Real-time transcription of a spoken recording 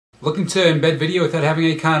Looking to embed video without having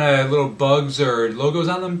any kind of little bugs or logos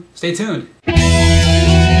on them? Stay tuned. Hey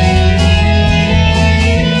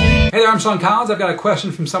there, I'm Sean Collins. I've got a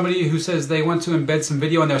question from somebody who says they want to embed some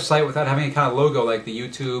video on their site without having any kind of logo, like the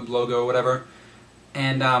YouTube logo or whatever.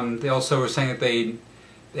 And they also were saying that they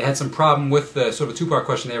had some problem with the sort of a two-part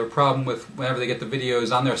question. They have a problem with whenever they get the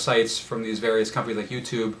videos on their sites from these various companies like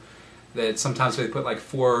YouTube, that sometimes they put like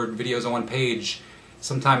 4 videos on one page.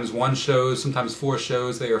 Sometimes 1 shows, sometimes 4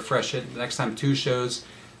 shows. They refresh it. The next time 2 shows.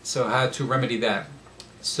 So how to remedy that?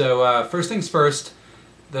 So first things first,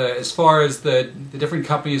 as far as the different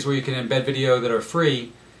companies where you can embed video that are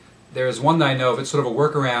free, there's one that I know of. It's sort of a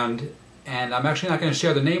workaround, and I'm actually not going to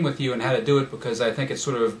share the name with you and how to do it because I think it's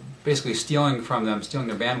sort of basically stealing from them, stealing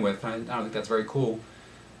their bandwidth. I don't think that's very cool.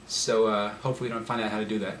 So hopefully you don't find out how to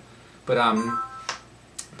do that.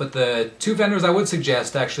 But the 2 vendors I would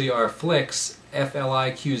suggest actually are Flix,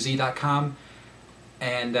 FLIQZ.com,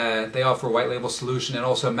 and they offer a white label solution, and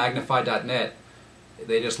also Magnify.net.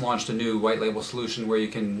 They just launched a new white label solution where you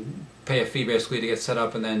can pay a fee basically to get set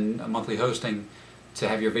up and then a monthly hosting to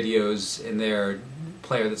have your videos in their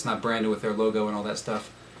player that's not branded with their logo and all that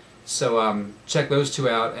stuff. So check those 2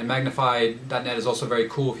 out, and Magnify.net is also very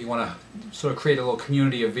cool if you want to sort of create a little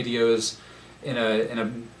community of videos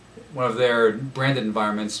in one of their branded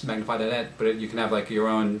environments, Magnify.net, but you can have like your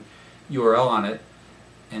own URL on it.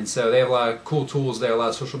 And so they have a lot of cool tools there, a lot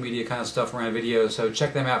of social media kind of stuff around video, so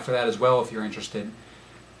check them out for that as well if you're interested.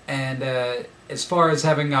 And as far as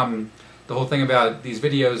having the whole thing about these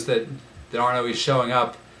videos that aren't always showing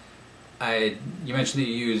up, you mentioned that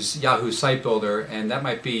you use Yahoo Site Builder, and that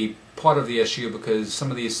might be part of the issue because some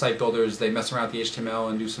of these site builders, they mess around with the HTML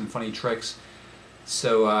and do some funny tricks.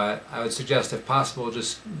 So I would suggest, if possible,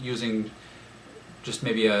 just using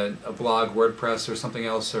maybe a blog, WordPress, or something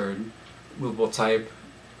else, or movable type,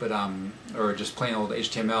 but or just plain old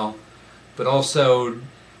HTML. But also,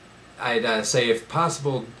 I'd say, if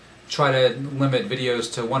possible, try to limit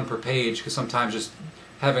videos to 1 per page, because sometimes just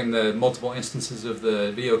having the multiple instances of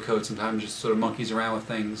the video code sometimes just sort of monkeys around with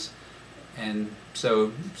things. And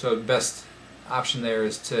so the best option there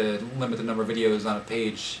is to limit the number of videos on a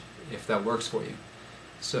page if that works for you.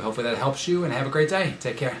 So hopefully that helps you, and have a great day.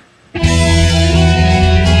 Take care.